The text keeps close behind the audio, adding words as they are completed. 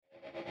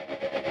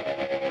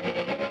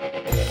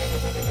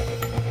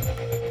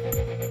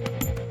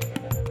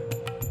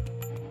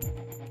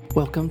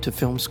Welcome to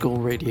Film School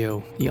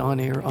Radio, the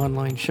on-air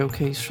online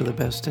showcase for the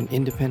best in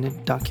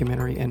independent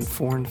documentary and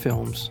foreign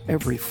films,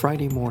 every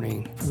Friday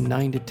morning from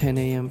 9 to 10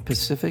 a.m.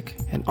 Pacific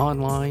and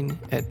online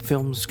at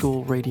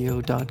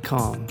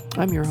filmschoolradio.com.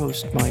 I'm your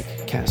host,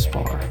 Mike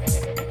Kaspar.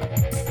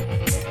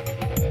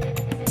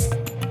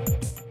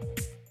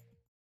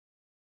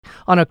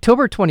 On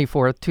October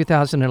 24,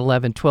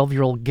 2011,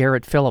 12-year-old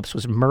Garrett Phillips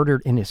was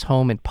murdered in his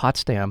home in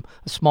Potsdam,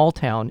 a small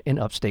town in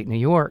upstate New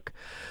York.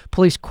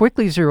 Police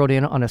quickly zeroed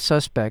in on a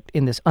suspect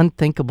in this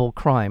unthinkable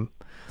crime.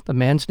 The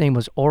man's name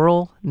was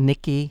Oral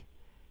Nicky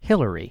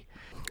Hillary,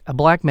 a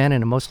black man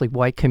in a mostly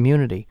white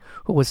community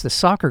who was the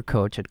soccer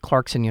coach at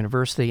Clarkson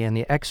University and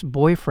the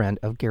ex-boyfriend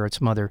of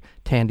Garrett's mother,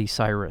 Tandy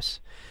Cyrus.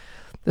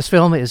 This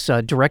film is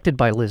directed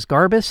by Liz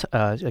Garbus,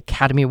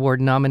 Academy Award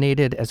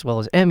nominated as well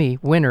as Emmy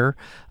winner.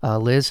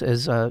 Liz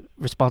is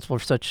responsible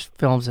for such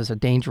films as A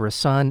Dangerous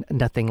Son,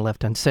 Nothing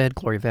Left Unsaid,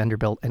 Gloria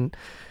Vanderbilt, and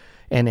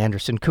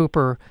Anderson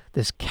Cooper.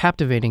 This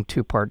captivating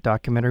two-part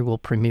documentary will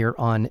premiere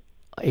on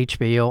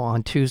HBO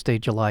on Tuesday,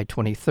 July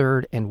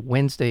 23rd and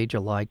Wednesday,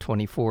 July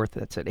 24th.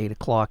 That's at 8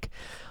 o'clock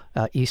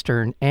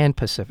Eastern and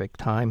Pacific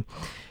time.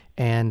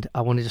 And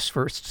I want to just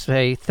first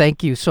say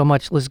thank you so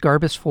much, Liz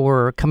Garbus,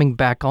 for coming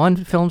back on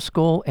Film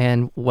School,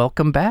 and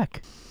welcome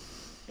back.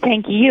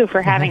 Thank you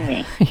for having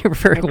me. You're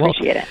very welcome. I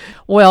appreciate it.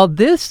 Well,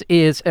 this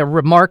is a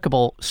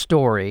remarkable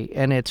story,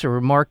 and it's a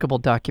remarkable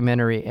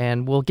documentary,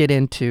 and we'll get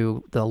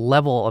into the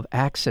level of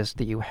access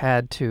that you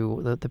had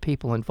to the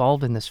people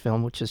involved in this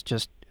film, which is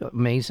just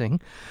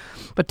amazing.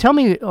 But tell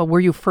me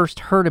where you first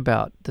heard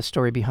about the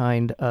story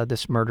behind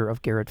this murder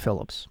of Garrett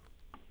Phillips.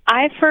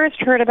 I first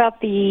heard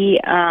about the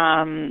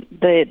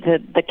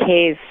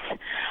case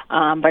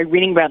by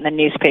reading about it in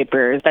the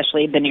newspaper,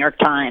 especially the New York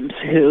Times,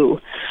 who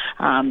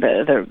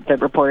the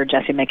reporter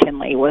Jesse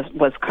McKinley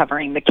was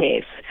covering the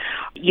case.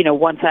 You know,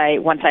 once I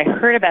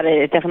heard about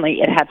it,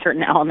 it had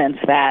certain elements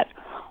that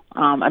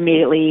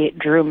immediately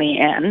drew me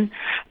in.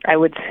 I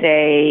would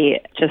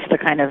say just the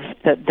kind of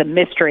the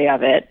mystery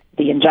of it,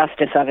 the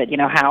injustice of it. You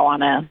know, how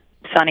on a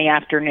sunny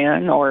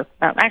afternoon, or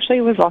actually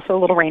it was also a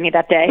little rainy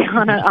that day,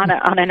 on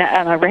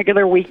a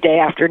regular weekday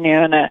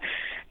afternoon, a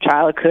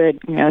child could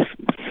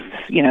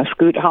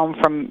scoot home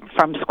from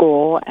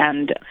school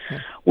and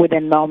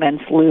within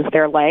moments lose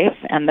their life,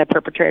 and the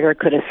perpetrator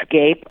could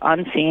escape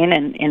unseen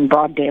and in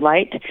broad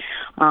daylight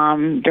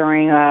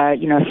during a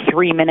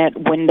 3-minute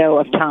window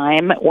of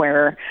time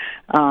where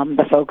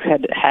the folks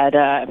had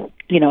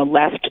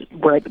left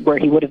where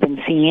he would have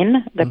been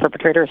seen, the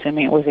perpetrator,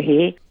 assuming it was a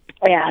he.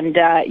 And,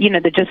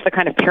 the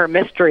kind of pure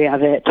mystery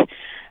of it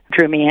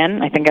drew me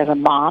in. I think as a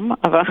mom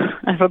of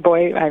a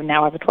boy, I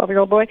now have a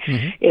 12-year-old boy,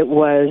 it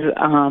was,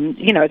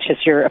 it's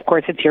just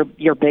it's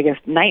your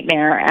biggest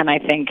nightmare. And I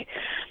think,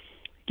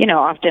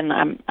 often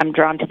I'm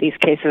drawn to these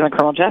cases in the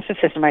criminal justice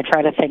system. I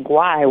try to think,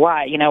 why,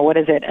 what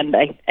is it? And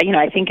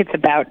I think it's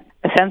about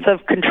a sense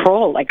of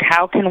control. Like,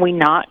 how can we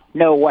not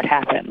know what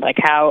happened? Like,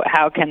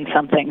 how can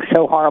something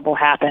so horrible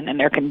happen and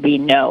there can be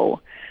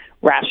no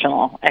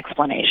rational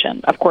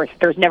explanation? Of course,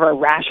 there's never a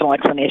rational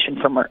explanation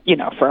for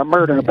a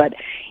murder, but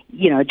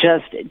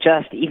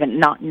just even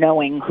not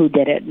knowing who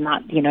did it,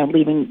 not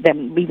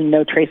leaving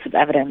no trace of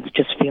evidence,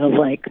 just feels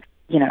like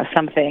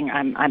something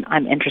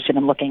I'm interested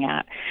in looking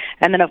at.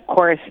 And then, of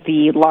course,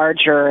 the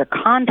larger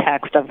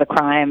context of the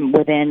crime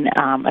within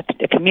a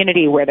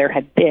community where there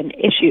had been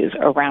issues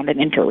around an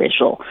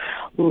interracial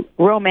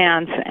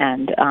romance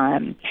and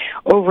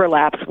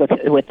overlaps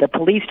with the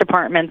police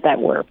department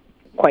that were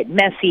quite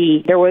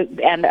messy. There was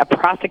a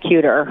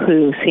prosecutor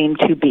who seemed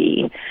to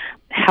be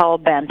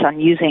hell-bent on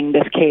using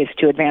this case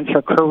to advance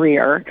her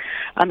career.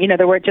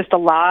 There were just a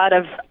lot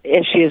of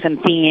issues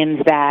and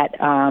themes that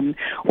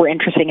were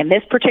interesting in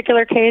this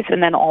particular case,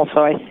 and then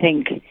also, I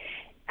think,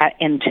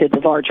 into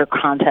the larger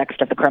context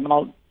of the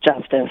criminal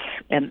justice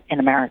in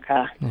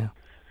America. Yeah.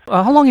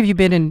 How long have you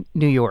been in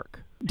New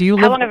York?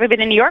 How long have I been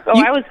in New York?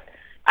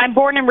 I'm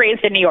born and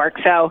raised in New York,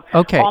 so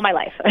all my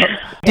life.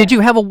 Did you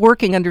have a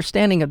working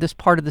understanding of this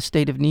part of the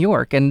state of New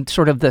York and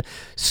sort of the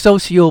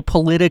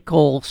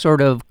socio-political,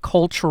 sort of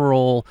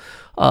cultural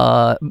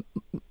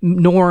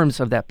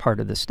norms of that part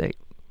of the state?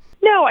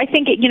 No, I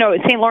think,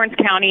 St. Lawrence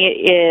County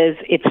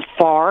it's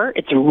far.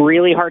 It's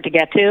really hard to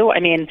get to. I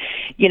mean,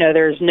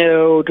 there's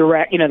no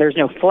direct, there's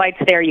no flights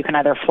there. You can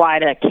either fly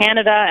to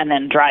Canada and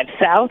then drive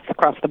south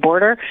across the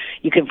border.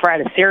 You can fly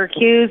to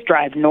Syracuse,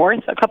 drive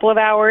north a couple of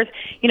hours,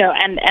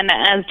 and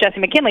as Jesse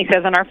McKinley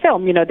says in our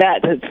film,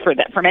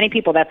 that for many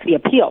people, that's the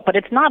appeal. But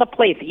it's not a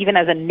place, even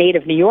as a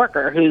native New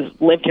Yorker who's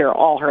lived here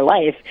all her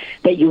life,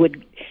 that you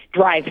would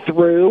drive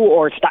through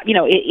or stop.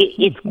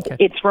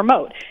 It's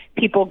remote.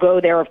 People go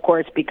there, of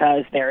course,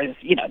 because there's,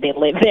 they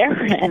live there,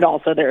 and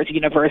also there's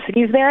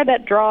universities there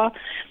that draw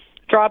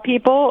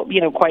people,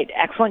 quite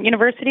excellent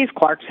universities,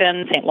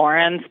 Clarkson, St.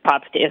 Lawrence,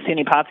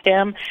 SUNY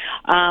Potsdam.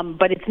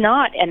 But it's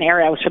not an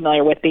area I was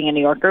familiar with being a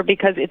New Yorker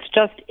because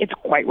it's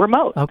quite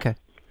remote. Okay.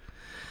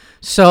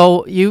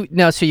 So you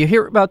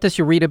hear about this,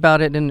 you read about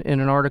it in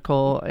an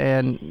article,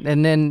 and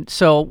then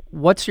so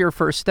what's your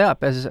first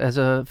step as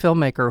a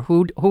filmmaker?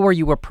 Who are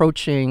you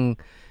approaching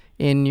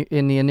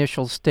in the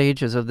initial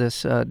stages of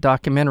this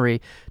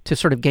documentary to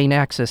sort of gain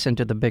access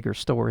into the bigger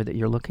story that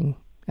you're looking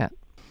at?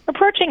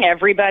 Approaching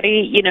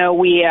everybody,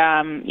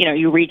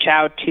 you reach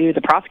out to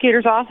the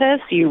prosecutor's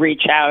office, you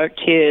reach out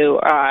to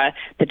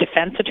the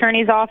defense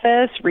attorney's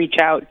office, reach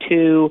out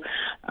to,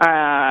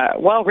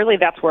 really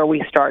that's where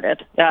we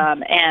started.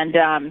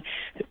 And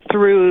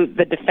through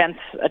the defense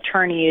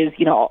attorneys,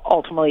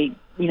 ultimately,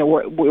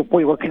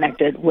 we were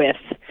connected with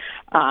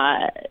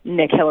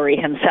Nick Hillary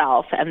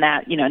himself, and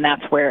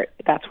that's where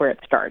it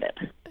started.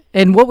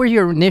 And what were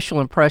your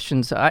initial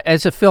impressions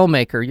as a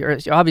filmmaker?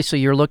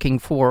 You're looking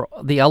for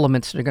the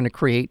elements that are going to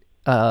create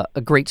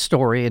a great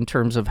story in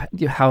terms of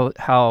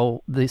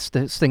how this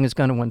thing is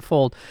going to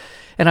unfold.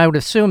 And I would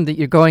assume that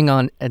you're going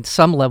on at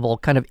some level,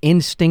 kind of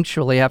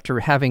instinctually,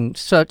 after having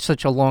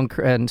such a long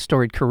and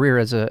storied career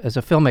as a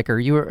filmmaker,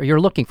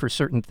 you're looking for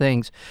certain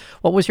things.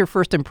 What was your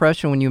first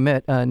impression when you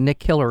met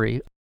Nick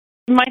Hillary?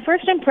 My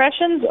first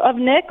impressions of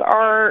Nick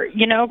are,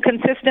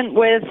 consistent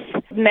with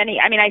many.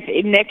 I mean,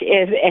 Nick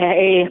is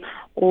a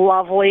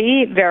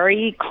lovely,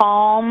 very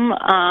calm,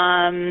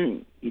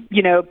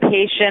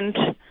 patient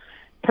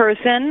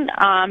person.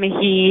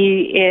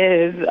 He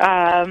is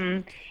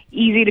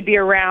easy to be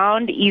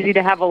around, easy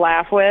to have a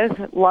laugh with,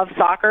 loves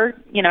soccer,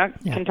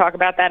 can talk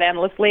about that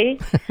endlessly.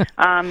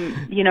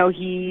 He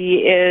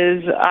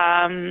is,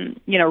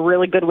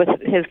 really good with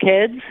his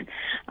kids.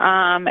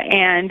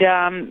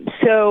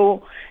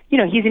 So,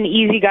 he's an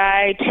easy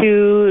guy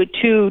to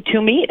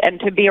meet and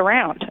to be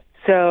around.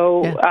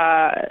 So,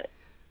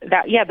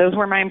 those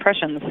were my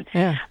impressions.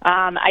 Yeah.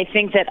 I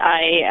think that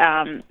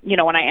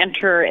when I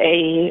enter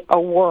a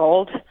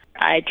world,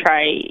 I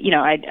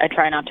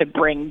try not to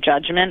bring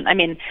judgment. I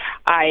mean,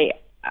 I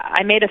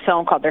made a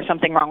film called There's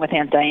Something Wrong with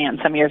Aunt Diane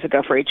some years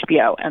ago for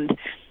HBO, and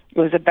it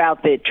was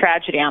about the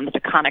tragedy on the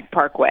Taconic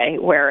Parkway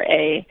where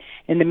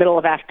in the middle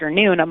of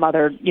afternoon, a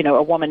mother,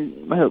 a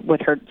woman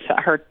with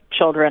her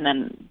children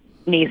and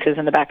nieces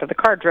in the back of the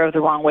car drove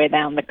the wrong way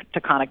down the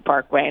Taconic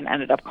Parkway and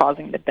ended up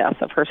causing the death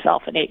of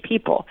herself and 8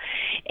 people.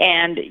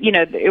 And,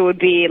 it would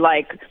be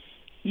like,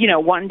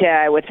 one day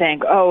I would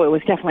think, oh, it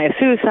was definitely a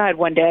suicide.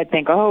 One day I'd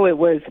think, oh, it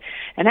was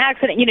an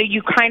accident.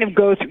 You kind of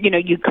go through,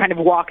 you kind of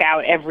walk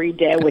out every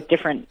day with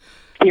different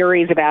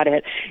theories about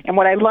it. And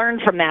what I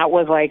learned from that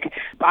was,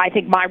 I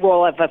think my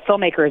role as a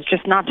filmmaker is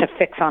just not to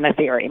fix on a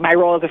theory. My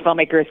role as a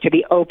filmmaker is to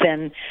be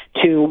open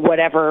to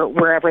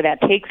wherever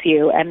that takes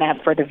you, and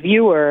that for the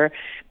viewer,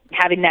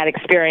 having that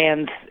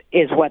experience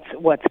is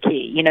what's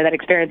key. That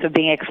experience of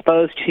being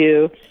exposed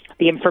to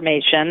the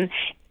information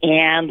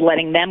and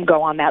letting them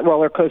go on that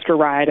roller coaster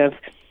ride of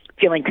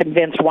feeling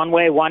convinced one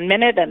way 1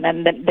 minute and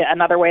then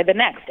another way the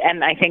next.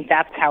 And I think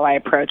that's how I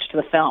approached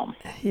the film.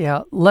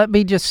 Yeah, let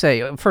me just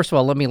say, first of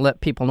all, let me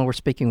let people know we're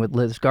speaking with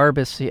Liz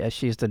Garbus.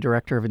 She's the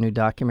director of a new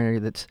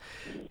documentary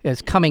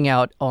is coming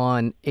out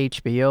on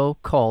HBO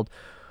called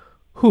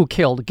Who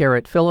Killed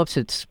Garrett Phillips.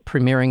 It's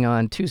premiering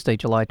on Tuesday,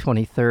 July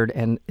 23rd,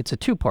 and it's a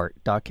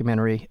 2-part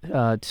documentary.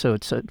 So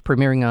it's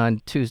premiering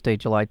on Tuesday,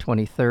 July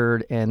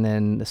 23rd, and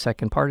then the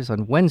second part is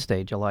on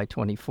Wednesday, July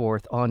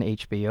 24th on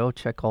HBO.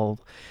 Check all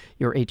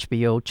your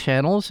HBO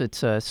channels.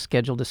 It's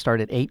scheduled to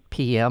start at 8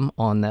 p.m.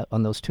 on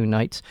those 2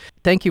 nights.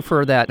 Thank you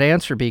for that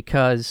answer,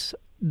 because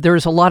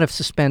there's a lot of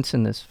suspense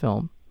in this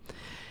film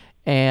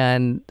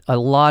and a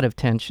lot of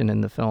tension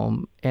in the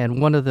film. And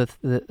one of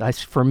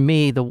for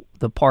me,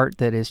 the part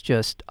that is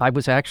just, I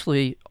was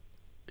actually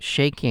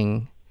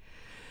shaking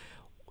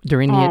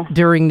during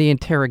the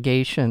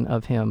interrogation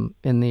of him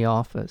in the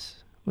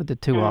office with the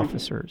 2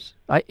 officers.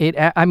 I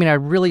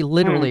really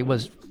literally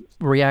was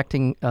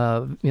reacting,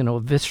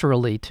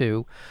 viscerally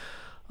to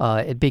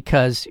it,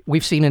 because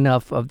we've seen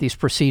enough of these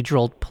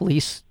procedural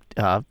police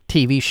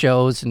TV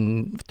shows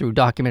and through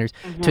documentaries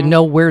to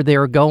know where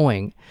they're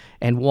going,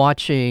 and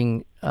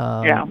watching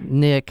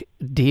Nick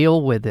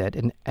deal with it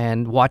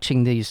and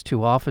watching these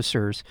 2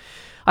 officers.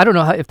 I don't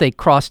know if they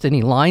crossed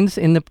any lines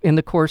in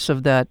the course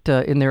of that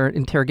in their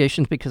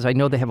interrogations, because I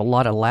know they have a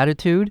lot of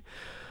latitude,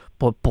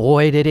 but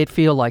boy, did it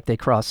feel like they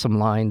crossed some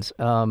lines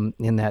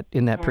in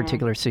that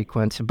particular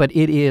sequence. But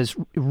it is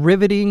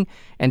riveting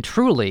and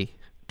truly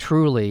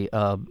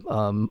a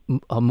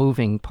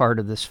moving part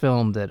of this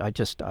film that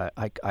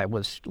I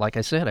was, like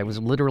I said, I was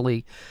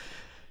literally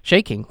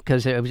shaking,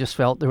 because I just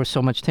felt there was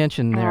so much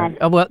tension there.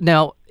 Well,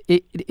 now,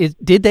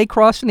 did they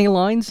cross any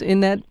lines in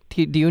that?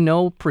 Do you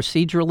know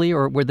procedurally,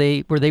 or were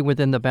they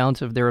within the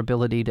bounds of their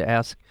ability to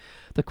ask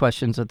the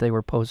questions that they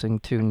were posing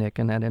to Nick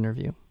in that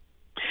interview?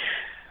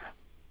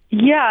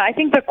 Yeah, I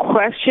think the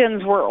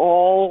questions were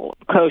all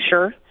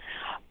kosher.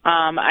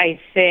 I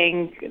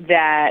think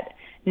that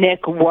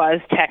Nick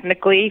was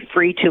technically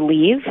free to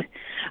leave,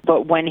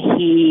 but when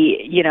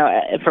he,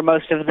 for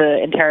most of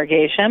the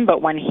interrogation,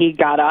 but when he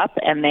got up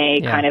and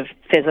they kind of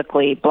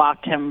physically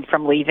blocked him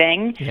from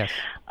leaving,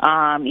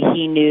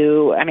 he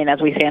knew,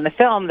 as we say in the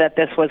film, that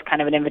this was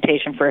kind of an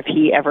invitation for if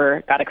he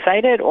ever got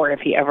excited or if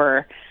he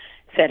ever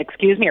said,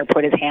 excuse me, or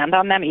put his hand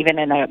on them, even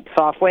in a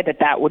soft way,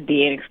 that would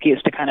be an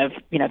excuse to kind of,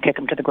 kick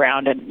him to the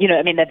ground. And,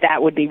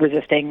 that would be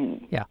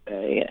resisting,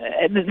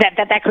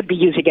 that could be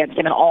used against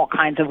him in all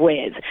kinds of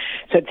ways.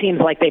 So it seems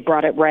like they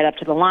brought it right up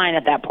to the line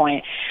at that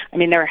point. I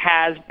mean, there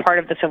has part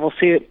of the civil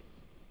suit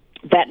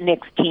that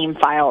Nick's team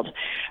filed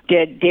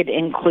did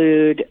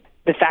include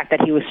the fact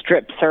that he was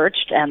strip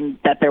searched and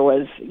that there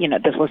was,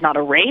 this was not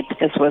a rape.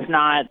 This was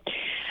not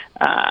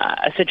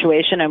a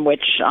situation in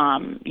which,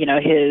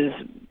 his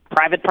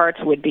private parts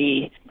would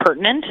be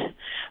pertinent.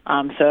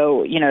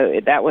 So,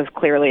 that was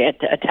clearly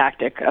a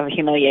tactic of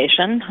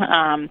humiliation.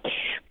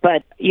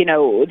 But,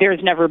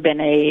 there's never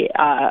been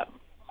a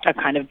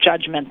kind of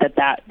judgment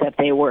that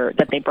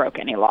they broke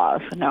any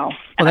laws. No.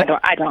 Well,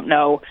 I don't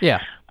know. Yeah.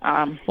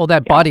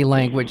 The body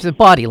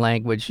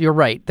language, you're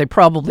right. They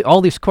probably, all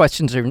these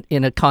questions are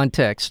in a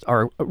context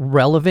are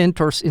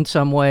relevant or in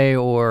some way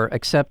or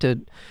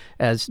accepted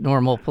as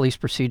normal police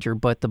procedure,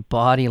 but the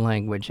body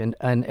language and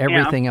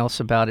everything else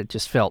about it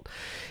just felt.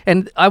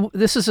 And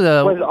this was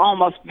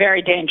almost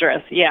very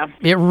dangerous. Yeah.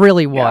 It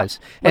really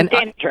was.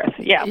 Dangerous.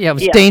 Yeah. Yeah, it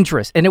was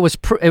dangerous. And it was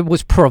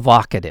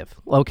provocative.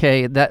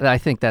 Okay. I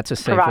think that's a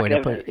safe way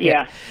to put it.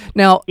 Yeah.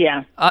 Now,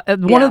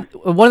 one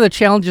of the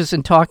challenges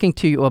in talking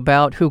to you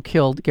about who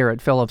killed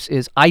Garrett Phillips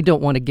is I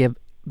don't want to give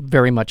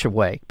very much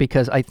away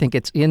because I think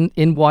it's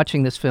in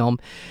watching this film.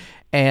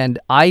 And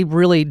I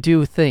really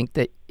do think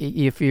that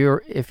if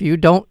you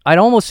don't, I'd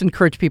almost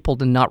encourage people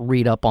to not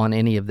read up on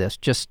any of this.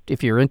 Just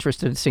if you're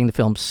interested in seeing the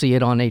film, see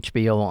it on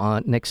HBO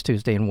on next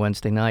Tuesday and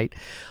Wednesday night.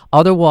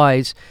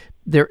 Otherwise,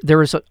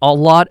 there is a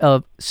lot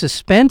of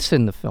suspense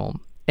in the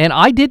film. And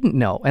I didn't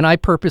know, and I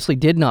purposely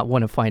did not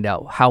want to find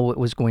out how it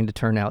was going to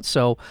turn out.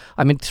 So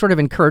I'm sort of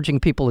encouraging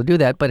people to do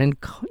that. But in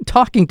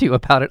talking to you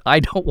about it,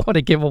 I don't want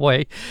to give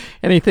away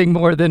anything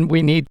more than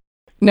we need.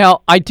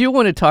 Now, I do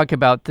want to talk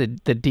about the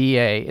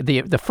DA,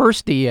 the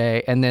first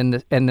DA, and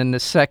then the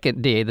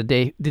second DA, the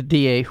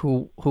DA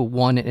who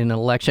won in an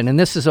election. And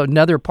this is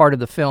another part of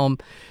the film.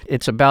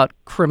 It's about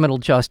criminal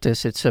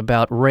justice. It's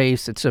about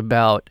race. It's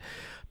about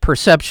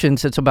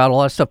perceptions. It's about a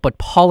lot of stuff. But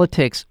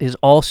politics is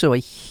also a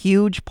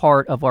huge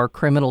part of our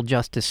criminal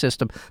justice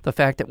system. The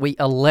fact that we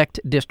elect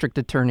district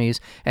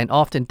attorneys, and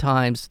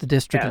oftentimes the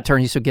district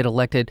attorneys who get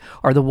elected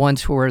are the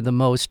ones who are the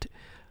most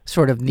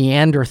sort of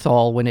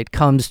Neanderthal when it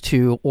comes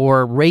to,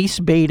 or race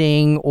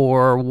baiting,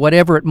 or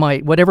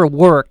whatever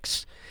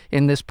works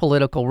in this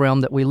political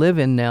realm that we live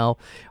in now.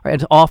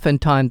 It's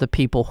oftentimes the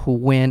people who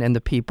win and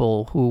the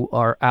people who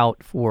are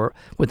out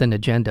with an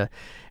agenda.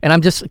 And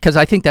I'm just, because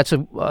I think that's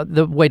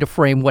the way to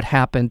frame what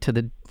happened to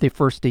the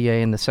first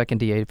DA and the second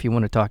DA, if you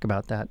want to talk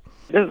about that.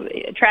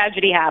 A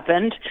tragedy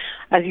happened,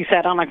 as you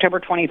said, on October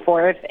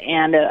 24th,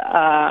 and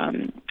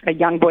a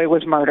young boy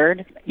was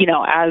murdered.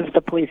 As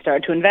the police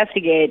started to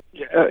investigate,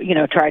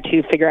 try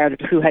to figure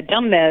out who had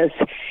done this,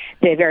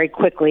 they very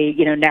quickly,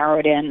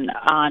 narrowed in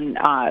on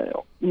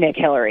Nick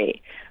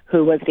Hillary,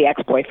 who was the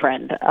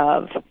ex-boyfriend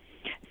of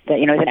is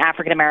an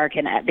African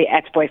American, the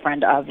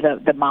ex-boyfriend of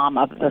the mom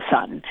of the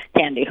son,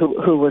 Candy,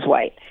 who was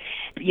white.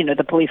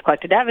 The police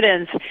collected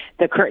evidence.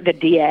 The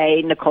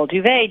DA, Nicole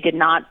Duvet, did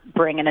not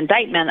bring an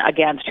indictment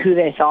against who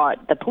they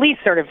thought the police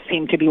sort of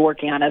seemed to be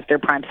working on as their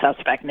prime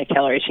suspect, Nick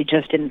Hillary. She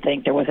just didn't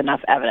think there was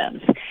enough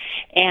evidence.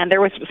 And there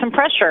was some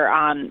pressure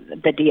on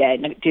the DA,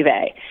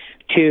 Duvet,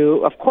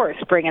 to, of course,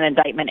 bring an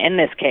indictment in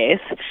this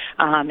case.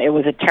 It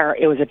was a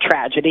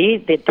tragedy.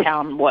 The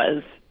town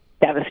was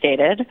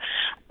devastated,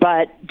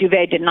 but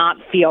Duvet did not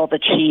feel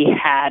that she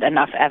had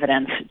enough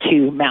evidence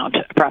to mount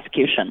a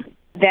prosecution.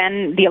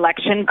 Then the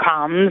election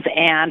comes,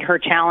 and her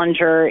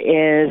challenger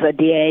is a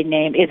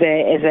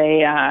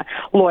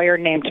lawyer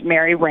named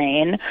Mary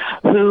Rain,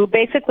 who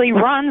basically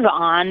runs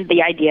on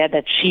the idea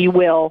that she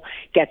will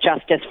get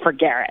justice for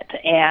Garrett.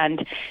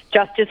 And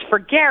justice for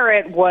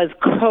Garrett was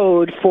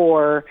code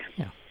for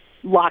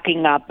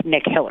locking up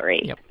Nick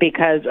Hillary. Yep.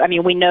 Because,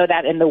 we know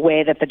that in the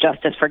way that the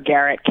Justice for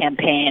Garrett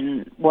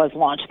campaign was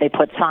launched. They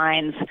put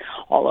signs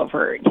all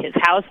over his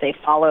house. They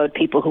followed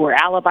people who were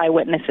alibi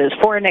witnesses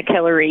for Nick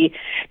Hillary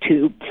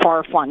to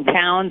far-flung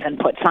towns and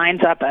put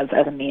signs up as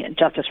a mean,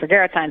 Justice for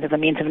Garrett signs as a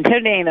means of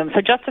intimidating them.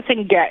 So Justice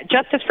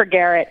for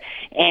Garrett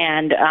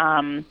and,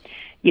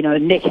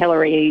 Nick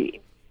Hillary,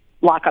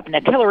 lock up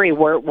Nick Hillary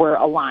were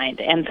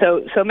aligned. And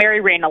so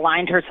Mary Rain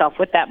aligned herself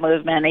with that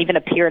movement, even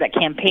appeared at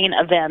campaign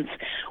events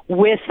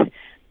with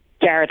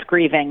Garrett's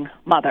grieving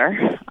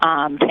mother,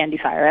 Candy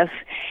Cyrus,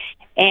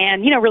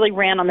 and, really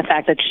ran on the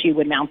fact that she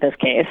would mount this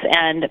case.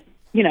 And,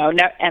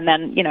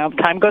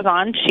 time goes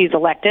on. She's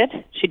elected.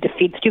 She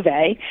defeats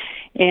Duvet.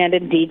 And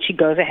indeed, she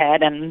goes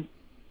ahead and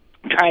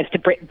tries to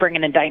bring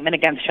an indictment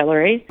against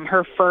Hillary.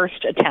 Her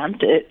first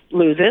attempt, it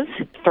loses,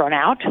 thrown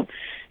out.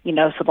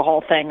 So the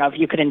whole thing of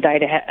you could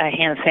indict a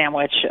ham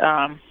sandwich,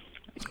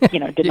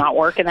 did not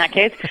work in that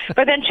case.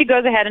 But then she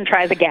goes ahead and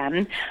tries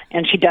again,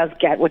 and she does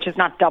get, which is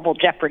not double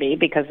jeopardy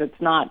because it's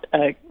not,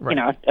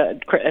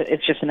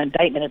 it's just an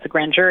indictment. It's a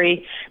grand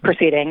jury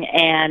proceeding,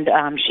 and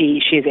she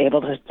is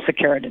able to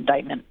secure an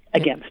indictment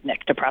against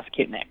Nick, to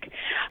prosecute Nick.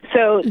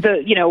 So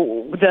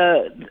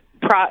the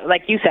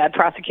like you said,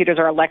 prosecutors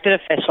are elected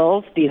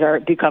officials. These are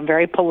become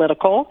very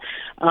political.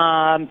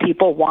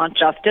 People want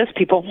justice.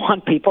 People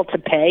want people to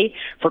pay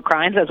for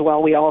crimes, as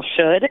well we all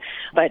should.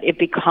 But it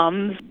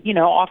becomes,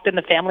 often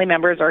the family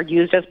members are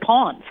used as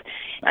pawns.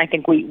 I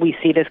think we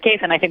see this case,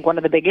 and I think one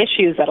of the big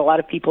issues that a lot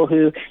of people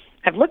who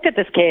have looked at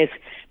this case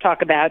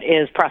talk about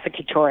is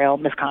prosecutorial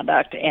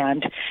misconduct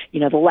and,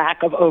 the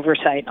lack of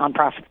oversight on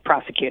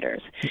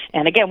prosecutors.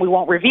 And again, we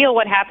won't reveal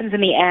what happens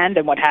in the end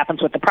and what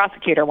happens with the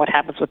prosecutor and what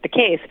happens with the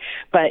case,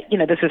 but,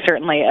 this is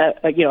certainly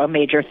a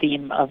major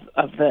theme of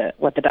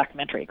what the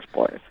documentary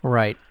explores.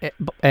 Right.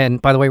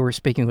 And by the way, we're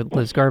speaking with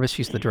Liz Garbus.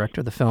 She's the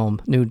director of the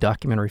film, new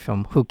documentary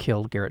film, Who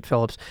Killed Garrett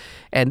Phillips.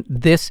 And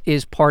this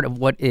is part of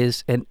what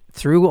is, and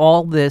through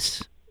all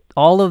this,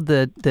 all of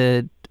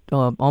the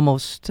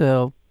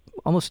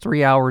almost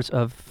 3 hours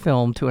of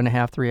film,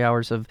 2.5, 3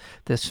 hours of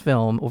this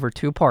film over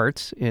 2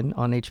 parts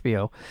on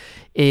HBO,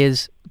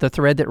 is the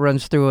thread that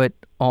runs through it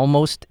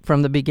almost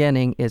from the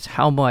beginning is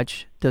how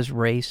much does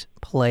race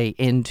play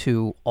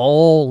into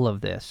all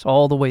of this,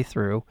 all the way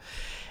through.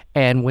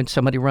 And when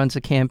somebody runs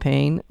a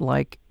campaign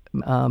like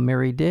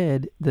Mary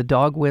did, the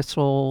dog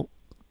whistle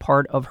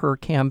part of her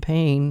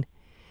campaign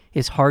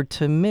is hard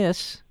to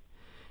miss.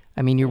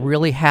 I mean, you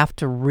really have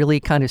to really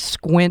kind of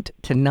squint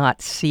to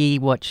not see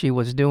what she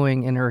was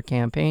doing in her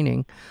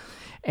campaigning.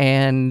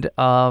 And,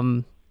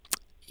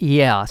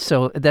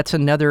 so that's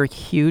another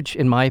huge,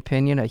 in my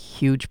opinion, a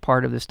huge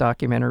part of this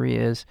documentary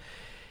is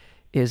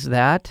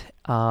that,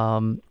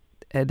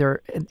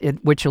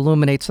 which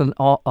illuminates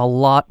a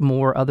lot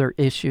more other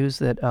issues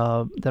that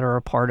are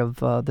a part of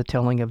the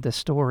telling of this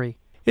story.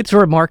 It's a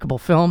remarkable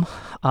film.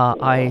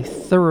 I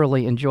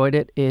thoroughly enjoyed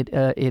it. It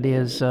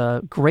is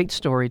great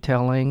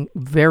storytelling,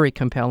 very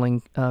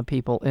compelling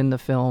people in the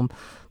film.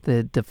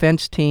 The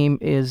defense team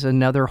is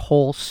another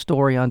whole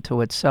story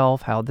unto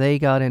itself, how they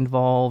got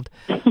involved.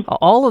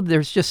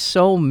 There's just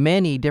so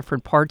many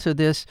different parts of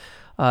this.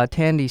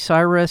 Tandy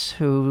Cyrus,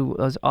 who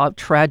was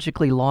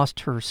tragically lost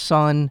her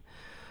son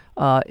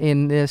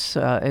in this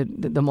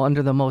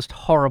under the most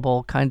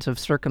horrible kinds of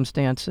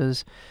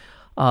circumstances.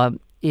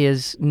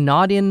 Is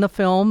not in the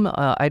film.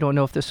 I don't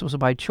know if this was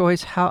by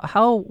choice.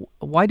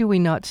 Why do we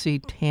not see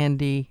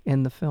Tandy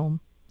in the film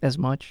as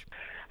much?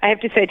 I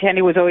have to say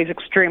Tandy was always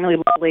extremely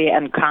lovely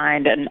and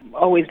kind and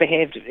always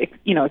behaved,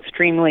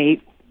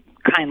 extremely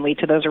kindly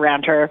to those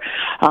around her,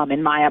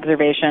 in my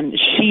observation.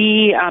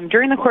 She,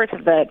 during the course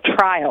of the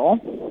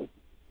trial,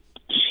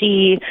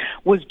 she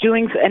was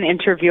doing an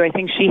interview. I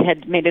think she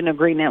had made an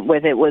agreement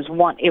with it was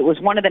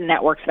one of the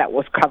networks that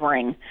was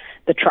covering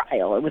the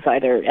trial. It was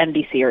either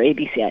NBC or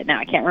ABC. Now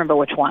I can't remember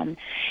which one.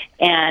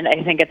 And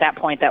I think at that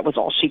point that was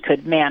all she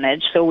could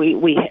manage. So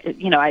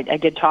I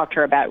did talk to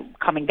her about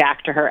coming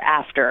back to her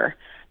after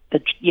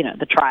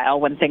the trial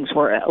when things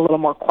were a little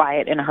more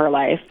quiet in her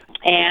life.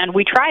 And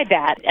we tried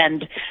that,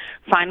 and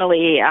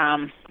finally,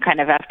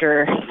 kind of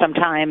after some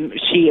time,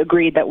 she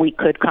agreed that we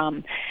could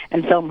come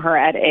and film her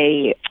at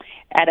a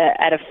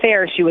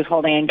fair she was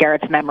holding in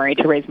Garrett's memory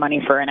to raise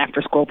money for an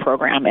after-school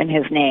program in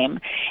his name,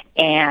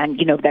 and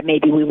that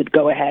maybe we would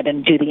go ahead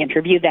and do the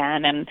interview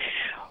then. And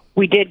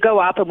we did go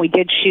up and we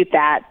did shoot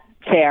that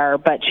fair,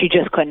 but she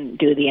just couldn't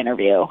do the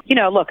interview.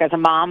 Look, as a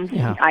mom,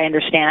 yeah. I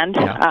understand,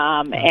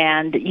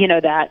 and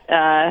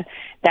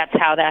that's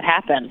how that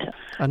happened.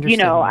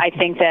 I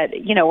think that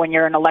when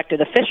you're an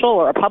elected official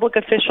or a public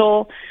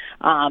official,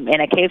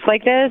 in a case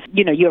like this,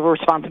 you have a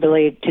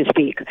responsibility to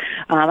speak.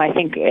 I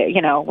think,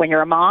 when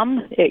you're a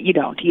mom, you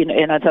don't,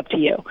 and it's up to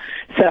you.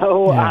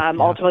 So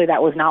ultimately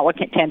that was not what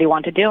Tandy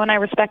wanted to do, and I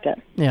respect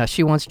it. Yeah,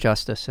 she wants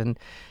justice, and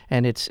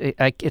it's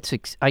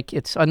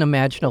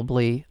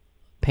unimaginably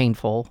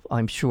painful,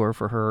 I'm sure,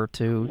 for her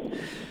to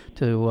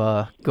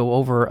go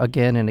over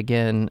again and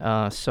again.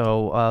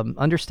 So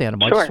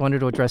understandable. Sure. I just wanted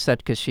to address that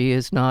because she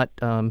is not,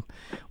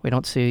 we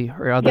don't see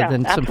her other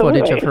than some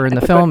footage of her in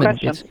the film, and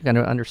it's kind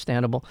of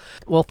understandable.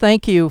 Well,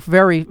 thank you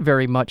very,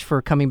 very much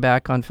for coming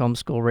back on Film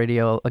School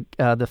Radio.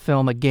 The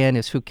film, again,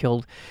 is Who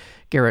Killed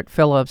Garrett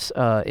Phillips.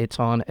 It's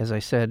on, as I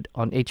said,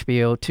 on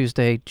HBO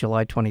Tuesday,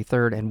 July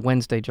 23rd and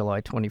Wednesday, July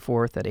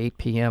 24th at 8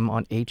 p.m.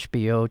 on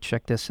HBO.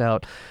 Check this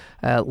out.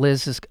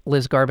 Liz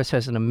Garbus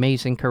has an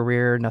amazing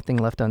career, Nothing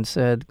Left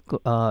Unsaid,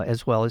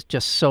 as well as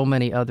just so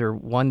many other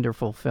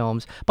wonderful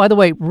films. By the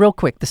way, real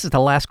quick, this is the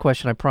last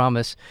question, I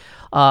promise.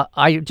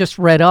 I just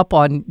read up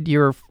on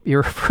your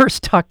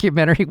first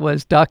documentary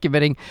was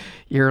documenting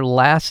your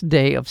last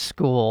day of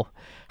school.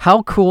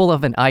 How cool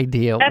of an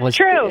idea was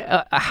true.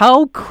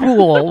 How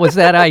cool was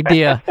that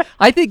idea?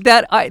 I think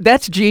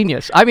that's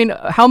genius. I mean,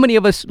 how many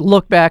of us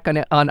look back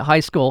on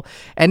high school,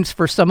 and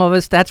for some of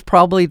us, that's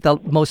probably the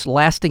most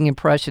lasting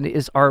impression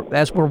is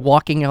as we're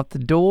walking out the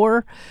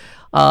door.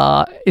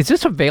 Is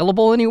this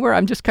available anywhere?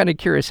 I'm just kind of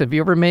curious. Have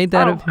you ever made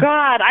that? Oh,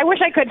 God, I wish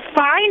I could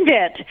find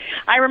it.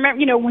 I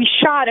remember, we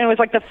shot, and it was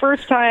like the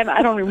first time,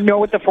 I don't even know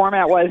what the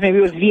format was. Maybe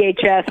it was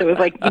VHS. It was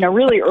like,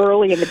 really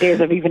early in the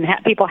days of even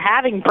people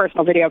having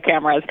personal video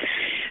cameras.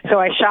 So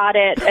I shot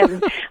it,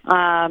 and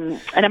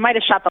I might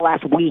have shot the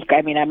last week.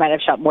 I mean, I might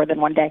have shot more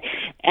than one day.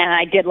 And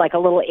I did like a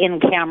little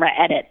in-camera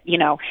edit,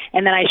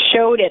 and then I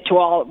showed it to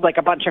all, like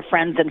a bunch of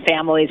friends and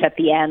families at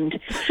the end,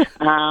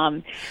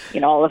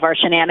 all of our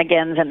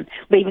shenanigans and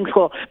leaving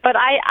school. But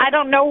I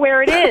don't know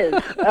where it is.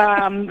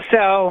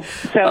 So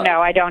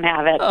no, I don't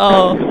have it.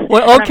 Oh,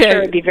 well, okay. I'm sure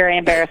it would be very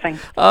embarrassing.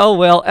 Oh,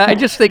 well, I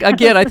just think,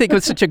 again, I think it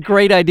was such a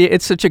great idea.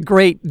 It's such a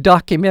great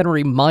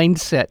documentary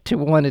mindset to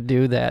want to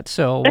do that.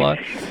 So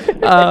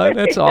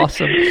that's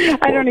awesome.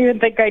 I don't even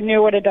think I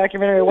knew what a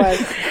documentary was.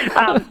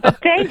 But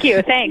thank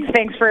you.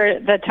 Thanks for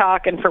the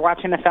talk and for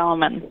watching the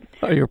film and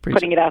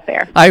putting it out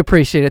there. I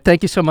appreciate it.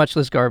 Thank you so much,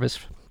 Liz Garbus.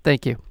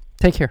 Thank you.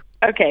 Take care.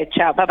 Okay,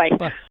 ciao. Bye-bye.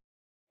 Bye.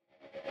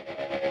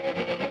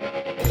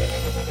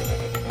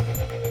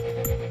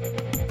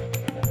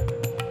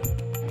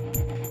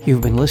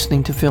 You've been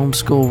listening to Film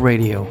School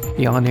Radio,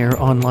 the on-air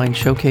online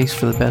showcase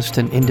for the best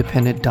in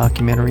independent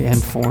documentary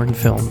and foreign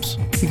films.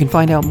 You can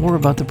find out more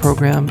about the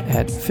program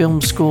at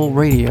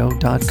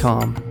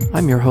filmschoolradio.com.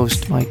 I'm your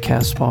host, Mike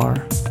Kaspar.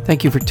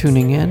 Thank you for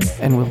tuning in,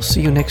 and we'll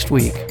see you next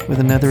week with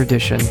another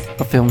edition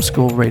of Film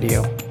School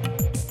Radio.